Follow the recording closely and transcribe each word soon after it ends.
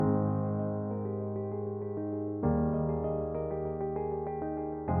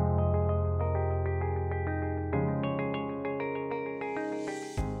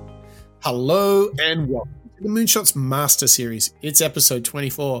Hello and welcome to the Moonshots Master Series. It's episode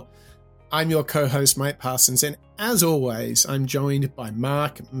 24. I'm your co-host, Mike Parsons, and as always, I'm joined by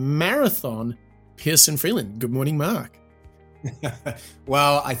Mark Marathon Pearson Freeland. Good morning, Mark.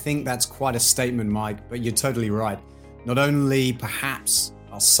 Well, I think that's quite a statement, Mike, but you're totally right. Not only perhaps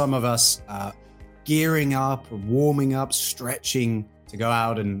are some of us gearing up, warming up, stretching to go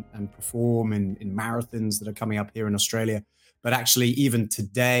out and perform in marathons that are coming up here in Australia, but actually even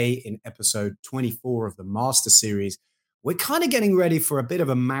today in episode 24 of the Master Series, we're kind of getting ready for a bit of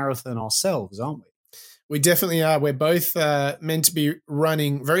a marathon ourselves, aren't we? We definitely are. We're both meant to be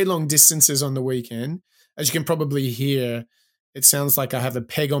running very long distances on the weekend. As you can probably hear, it sounds like I have a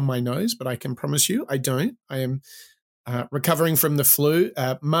peg on my nose, but I can promise you I don't. I am recovering from the flu.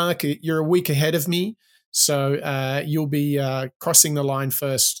 Mark, you're a week ahead of me, so you'll be crossing the line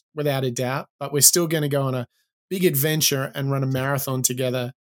first without a doubt, but we're still going to go on a big adventure and run a marathon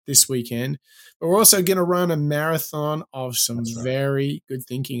together this weekend. But we're also going to run a marathon of some very good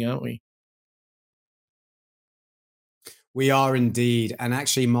thinking, aren't we? We are indeed. And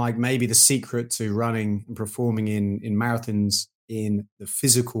actually, Mike, maybe the secret to running and performing in marathons in the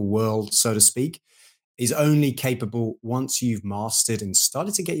physical world, so to speak, is only capable once you've mastered and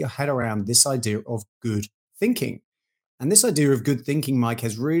started to get your head around this idea of good thinking. And this idea of good thinking, Mike,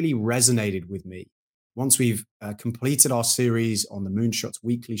 has really resonated with me. Once we've completed our series on the Moonshots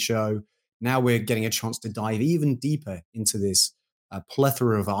Weekly show, now we're getting a chance to dive even deeper into this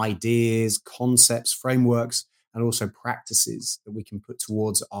plethora of ideas, concepts, frameworks, and also practices that we can put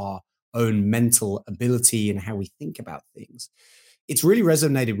towards our own mental ability and how we think about things. It's really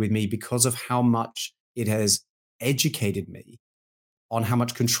resonated with me because of how much it has educated me on how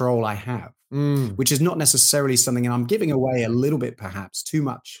much control I have, which is not necessarily something, and I'm giving away a little bit, perhaps too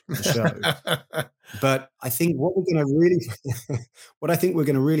much of the show. But I think what we're going to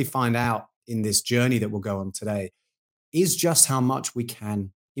really find out in this journey that we'll go on today is just how much we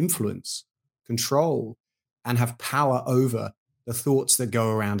can influence, control, and have power over the thoughts that go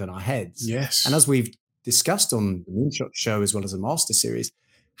around in our heads. Yes. And as we've discussed on the Moonshot show, as well as the Master Series,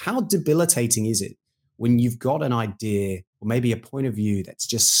 how debilitating is it when you've got an idea or maybe a point of view that's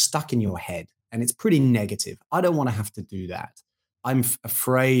just stuck in your head and it's pretty negative? I don't want to have to do that. I'm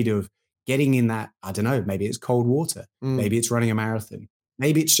afraid of getting in that, I don't know, maybe it's cold water, maybe it's running a marathon,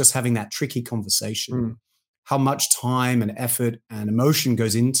 maybe it's just having that tricky conversation. How much time and effort and emotion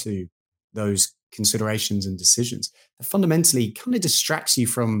goes into those considerations and decisions that fundamentally kind of distracts you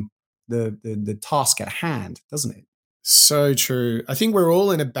from the task at hand, doesn't it? So true. I think we're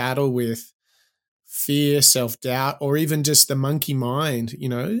all in a battle with fear, self-doubt, or even just the monkey mind,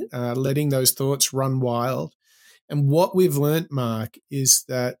 letting those thoughts run wild. And what we've learned, Mark, is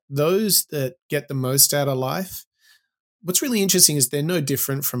that those that get the most out of life, what's really interesting is they're no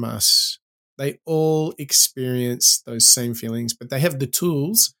different from us. They all experience those same feelings, but they have the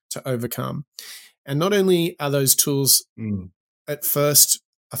tools to overcome. And not only are those tools at first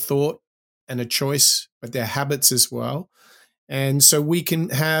a thought and a choice, but they're habits as well. And so we can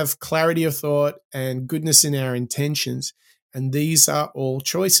have clarity of thought and goodness in our intentions. And these are all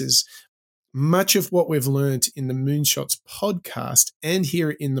choices. Much of what we've learned in the Moonshots podcast and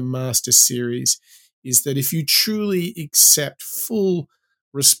here in the Master Series is that if you truly accept full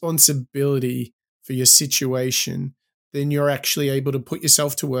responsibility for your situation, then you're actually able to put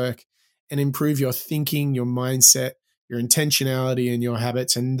yourself to work and improve your thinking, your mindset, your intentionality, and your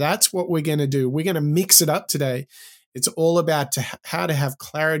habits. And that's what we're going to do. We're going to mix it up today. It's all about how to have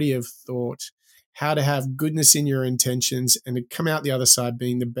clarity of thought, how to have goodness in your intentions, and to come out the other side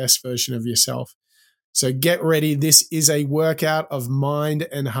being the best version of yourself. So get ready. This is a workout of mind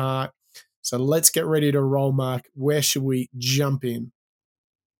and heart. So let's get ready to roll, Mark. Where should we jump in?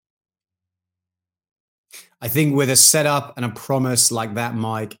 I think with a setup and a promise like that,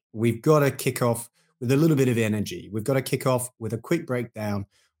 Mike, we've got to kick off with a little bit of energy. We've got to kick off with a quick breakdown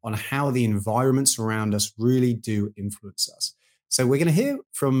on how the environments around us really do influence us. So we're going to hear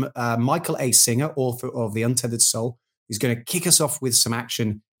from Michael A. Singer, author of The Untethered Soul, who's going to kick us off with some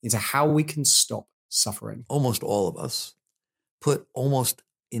action into how we can stop suffering. Almost all of us put almost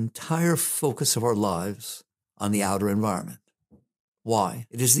entire focus of our lives on the outer environment. Why?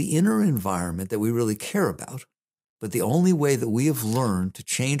 It is the inner environment that we really care about, but the only way that we have learned to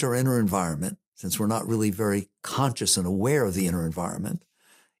change our inner environment, since we're not really very conscious and aware of the inner environment,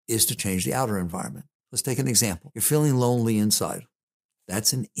 is to change the outer environment. Let's take an example. You're feeling lonely inside.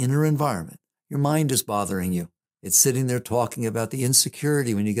 That's an inner environment. Your mind is bothering you. It's sitting there talking about the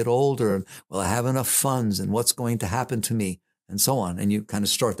insecurity when you get older and, will I have enough funds and what's going to happen to me? and so on. And you kind of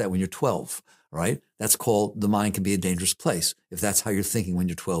start that when you're 12, right? That's called the mind can be a dangerous place if that's how you're thinking when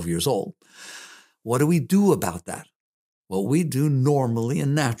you're 12 years old. What do we do about that? What we do normally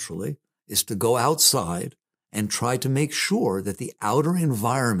and naturally is to go outside and try to make sure that the outer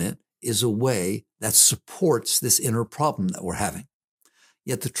environment is a way that supports this inner problem that we're having.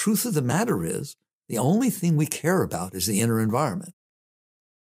 Yet the truth of the matter is, the only thing we care about is the inner environment.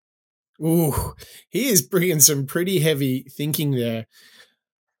 Ooh, he is bringing some pretty heavy thinking there.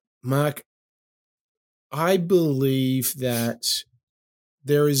 Mark, I believe that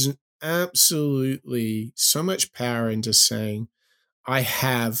there is absolutely so much power into saying, I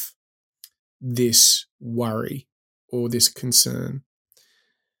have this worry or this concern.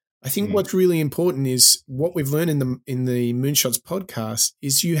 I think what's really important is what we've learned in the Moonshots podcast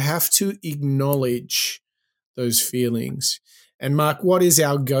is you have to acknowledge those feelings. And Mark, what is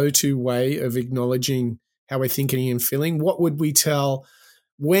our go-to way of acknowledging how we're thinking and feeling? What would we tell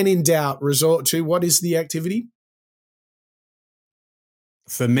when in doubt, resort to? What is the activity?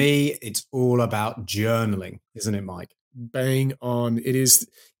 For me, it's all about journaling, isn't it, Mike? Bang on. It is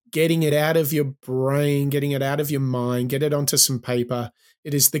getting it out of your brain, getting it out of your mind, get it onto some paper.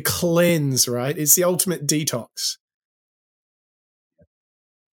 It is the cleanse, right? It's the ultimate detox.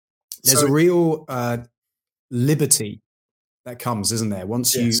 There's a real liberty that comes, isn't there?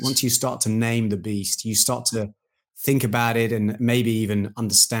 Once you start to name the beast, you start to think about it and maybe even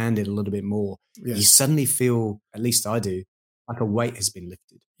understand it a little bit more. Yes. You suddenly feel, at least I do, like a weight has been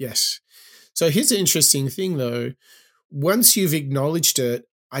lifted. Yes. So here's the interesting thing, though. Once you've acknowledged it,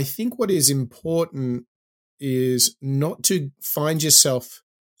 I think what is important is not to find yourself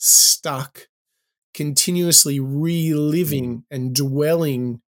stuck, continuously reliving and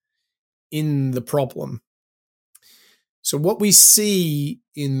dwelling in the problem. So what we see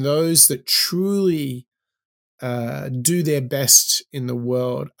in those that truly do their best in the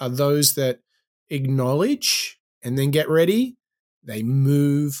world are those that acknowledge and then get ready. They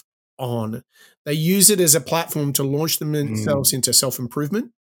move on. They use it as a platform to launch themselves into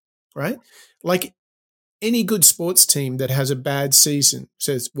self-improvement, right? Like any good sports team that has a bad season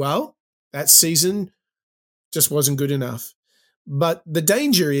says, well, that season just wasn't good enough. But the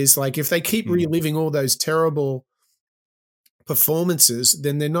danger is, like, if they keep reliving all those terrible performances,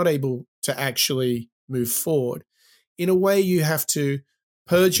 then they're not able to actually move forward. In a way, you have to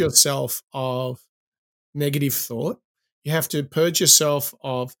purge yourself of negative thought. You have to purge yourself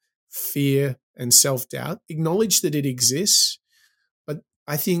of fear and self-doubt. Acknowledge that it exists. But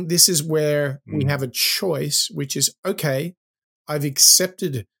I think this is where we have a choice, which is, okay, I've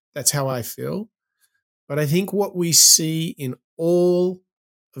accepted that's how I feel. But I think what we see in all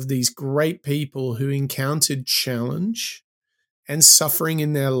of these great people who encountered challenge and suffering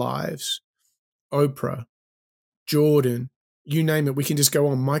in their lives, Oprah, Jordan, you name it, we can just go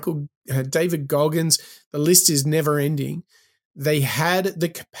on. David Goggins, the list is never ending. They had the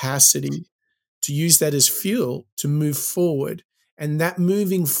capacity to use that as fuel to move forward. And that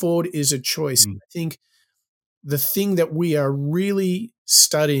moving forward is a choice. I think the thing that we are really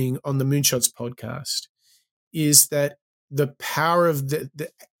studying on the Moonshots podcast is that the power of the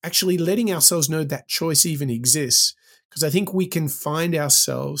actually letting ourselves know that choice even exists. Because I think we can find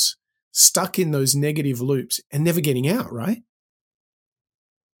ourselves stuck in those negative loops and never getting out, right?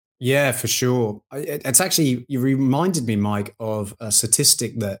 Yeah, for sure. It's actually, you reminded me, Mike, of a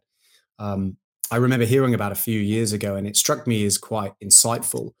statistic that I remember hearing about a few years ago, and it struck me as quite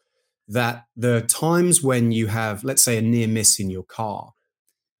insightful, that the times when you have, let's say, a near miss in your car,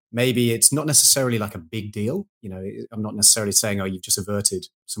 maybe it's not necessarily like a big deal. You know, I'm not necessarily saying, oh, you've just averted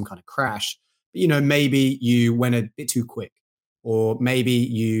some kind of crash. But, you know, maybe you went a bit too quick, or maybe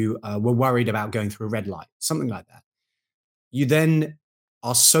you were worried about going through a red light, something like that. You then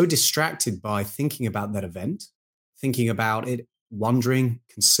are so distracted by thinking about that event, thinking about it, wondering,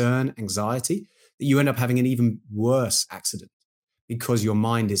 concern, anxiety, that you end up having an even worse accident because your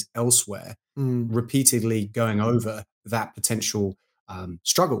mind is elsewhere, repeatedly going over that potential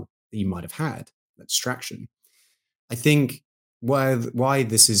struggle that you might have had, that distraction. I think why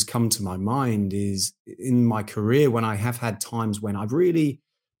this has come to my mind is in my career when I have had times when I've really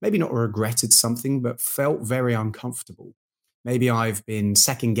maybe not regretted something, but felt very uncomfortable. Maybe I've been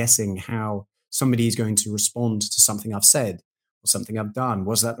second guessing how somebody is going to respond to something I've said or something I've done.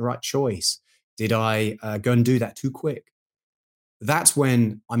 Was that the right choice? Did I go and do that too quick? That's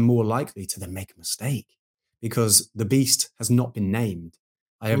when I'm more likely to then make a mistake because the beast has not been named.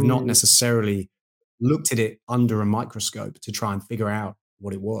 I have not necessarily looked at it under a microscope to try and figure out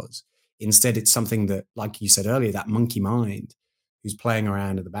what it was. Instead, it's something that, like you said earlier, that monkey mind who's playing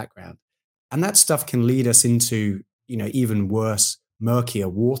around in the background. And that stuff can lead us into, even worse, murkier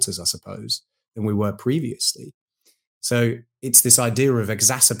waters, I suppose, than we were previously. So it's this idea of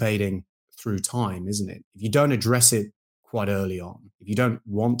exacerbating through time, isn't it? If you don't address it quite early on, if you don't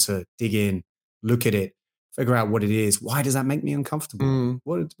want to dig in, look at it, figure out what it is, why does that make me uncomfortable? Mm.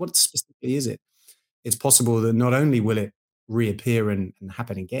 What specifically is it? It's possible that not only will it reappear and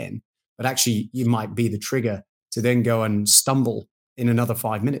happen again, but actually you might be the trigger to then go and stumble in another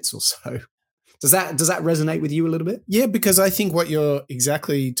 5 minutes or so. Does that resonate with you a little bit? Yeah, because I think what you're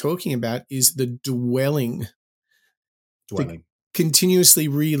exactly talking about is the dwelling, the Dwelling. continuously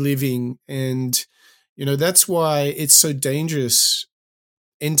reliving. And, that's why it's so dangerous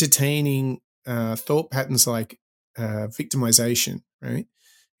entertaining thought patterns like victimization, right?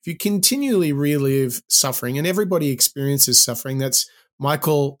 If you continually relive suffering, and everybody experiences suffering, that's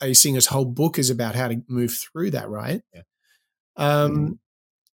Michael A. Singer's whole book is about how to move through that, right? Yeah. Um,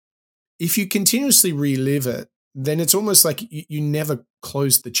 if you continuously relive it, then it's almost like you never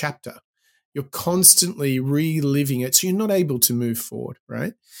close the chapter. You're constantly reliving it, so you're not able to move forward,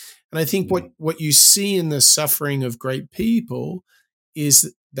 right? And I think what you see in the suffering of great people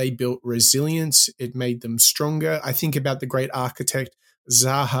is they built resilience. It made them stronger. I think about the great architect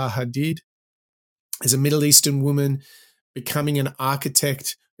Zaha Hadid as a Middle Eastern woman becoming an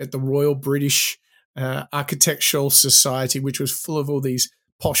architect at the Royal British Architectural Society, which was full of all these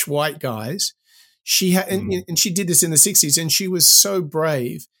posh white guys. She had, and she did this in the 60s, and she was so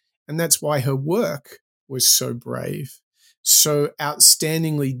brave. And that's why her work was so brave, so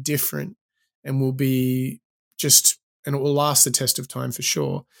outstandingly different, and will be and it will last the test of time for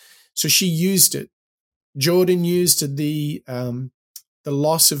sure. So she used it. Jordan used the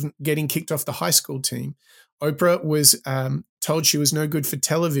loss of getting kicked off the high school team. Oprah was told she was no good for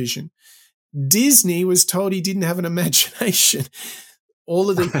television. Disney was told he didn't have an imagination. All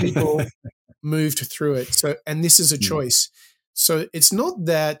of these people moved through it. So, and this is a choice. So it's not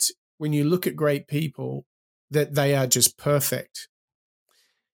that when you look at great people that they are just perfect.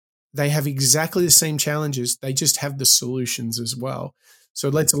 They have exactly the same challenges. They just have the solutions as well. So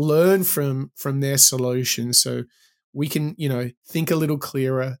let's learn from their solutions so we can, think a little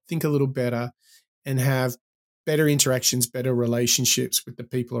clearer, think a little better, and have better interactions, better relationships with the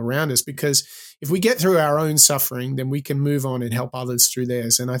people around us. Because if we get through our own suffering, then we can move on and help others through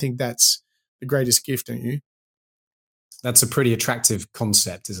theirs. And I think that's the greatest gift, don't you? That's a pretty attractive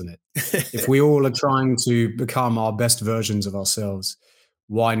concept, isn't it? If we all are trying to become our best versions of ourselves,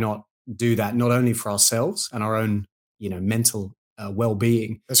 why not do that not only for ourselves and our own, mental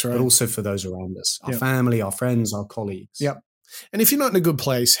well-being, That's right. but also for those around us, our family, our friends, our colleagues. Yep. And if you're not in a good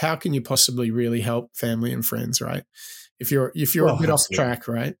place, how can you possibly really help family and friends, right? If you're a bit off track,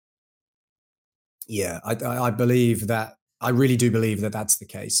 right? Yeah, I believe that. I really do believe that that's the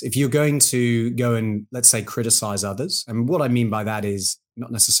case. If you're going to go and, let's say, criticize others, and what I mean by that is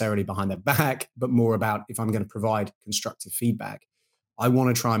not necessarily behind their back, but more about if I'm going to provide constructive feedback, I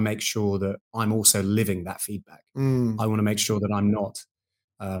want to try and make sure that I'm also living that feedback. I want to make sure that I'm not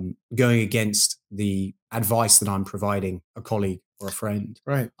going against the advice that I'm providing a colleague or a friend.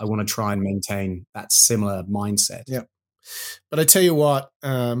 Right. I want to try and maintain that similar mindset. Yeah. But I tell you what,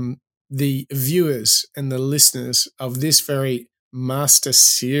 the viewers and the listeners of this very master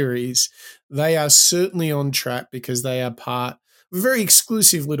series, they are certainly on track because they are part of a very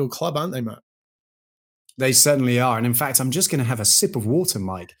exclusive little club, aren't they, Mark? They certainly are. And in fact, I'm just going to have a sip of water,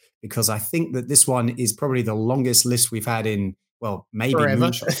 Mike, because I think that this one is probably the longest list we've had in, well, maybe Forever.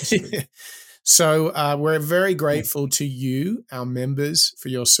 Moonshot history. So we're very grateful to you, our members, for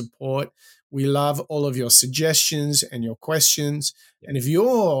your support. We love all of your suggestions and your questions. And if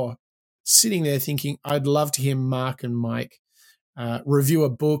you're sitting there thinking, I'd love to hear Mark and Mike review a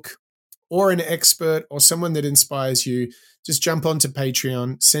book or an expert or someone that inspires you, just jump onto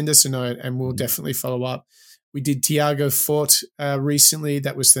Patreon, send us a note, and we'll definitely follow up. We did Tiago Fort recently.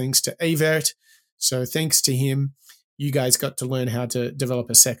 That was thanks to Evert. So thanks to him, you guys got to learn how to develop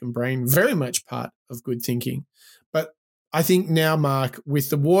a second brain, very much part of good thinking. But I think now, Mark, with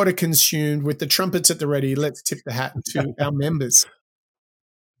the water consumed, with the trumpets at the ready, let's tip the hat to our members.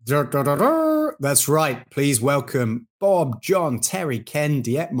 That's right. Please welcome Bob, John, Terry, Ken,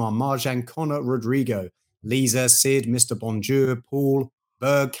 Dietmar, Marjan, Connor, Rodrigo, Lisa, Sid, Mr. Bonjour, Paul,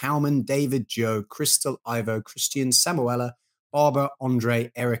 Berg, Kalman, David, Joe, Crystal, Ivo, Christian, Samuela, Barbara,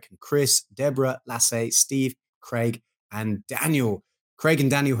 Andre, Eric and Chris, Deborah, Lasse, Steve, Craig, and Daniel. Craig and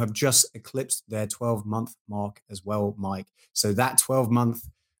Daniel have just eclipsed their 12-month mark as well, Mike. So that 12-month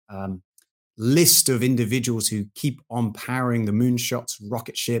list of individuals who keep on powering the Moonshots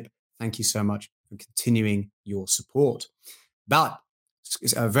rocket ship, thank you so much for continuing your support. But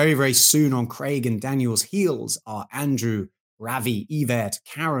very, very soon on Craig and Daniel's heels are Andrew, Ravi, Yvette,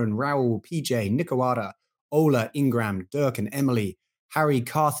 Karen, Raul, PJ, Nikawada, Ola, Ingram, Dirk and Emily, Harry,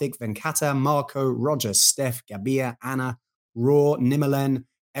 Karthik, Venkata, Marco, Roger, Steph, Gabia, Anna, Raw, Nimalen,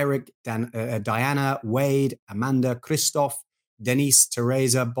 Eric, Diana, Wade, Amanda, Christoph, Denise,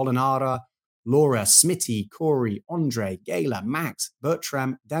 Teresa, Bolinara, Laura, Smitty, Corey, Andre, Gayla, Max,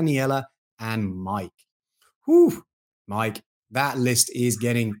 Bertram, Daniela, and Mike. Whew, Mike, that list is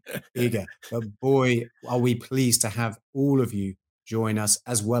getting bigger. But boy, are we pleased to have all of you join us,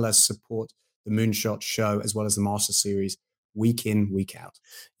 as well as support the Moonshot Show, as well as the Master Series, week in, week out.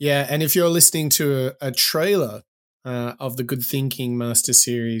 Yeah, and if you're listening to a trailer of the Good Thinking Master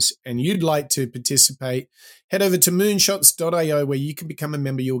Series and you'd like to participate, head over to moonshots.io where you can become a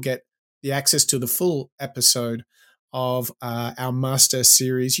member. You'll get the access to the full episode of our Master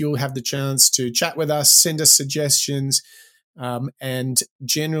Series. You'll have the chance to chat with us, send us suggestions, and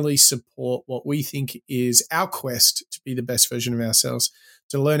generally support what we think is our quest to be the best version of ourselves,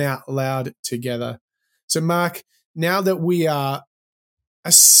 to learn out loud together. So, Mark, now that we are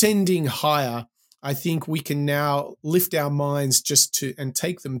ascending higher, I think we can now lift our minds and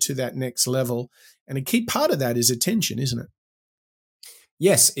take them to that next level. And a key part of that is attention, isn't it?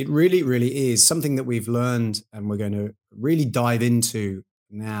 Yes, it really, really is. Something that we've learned and we're going to really dive into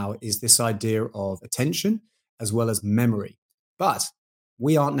now is this idea of attention as well as memory. But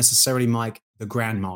we aren't necessarily, Mike, the grandmaster.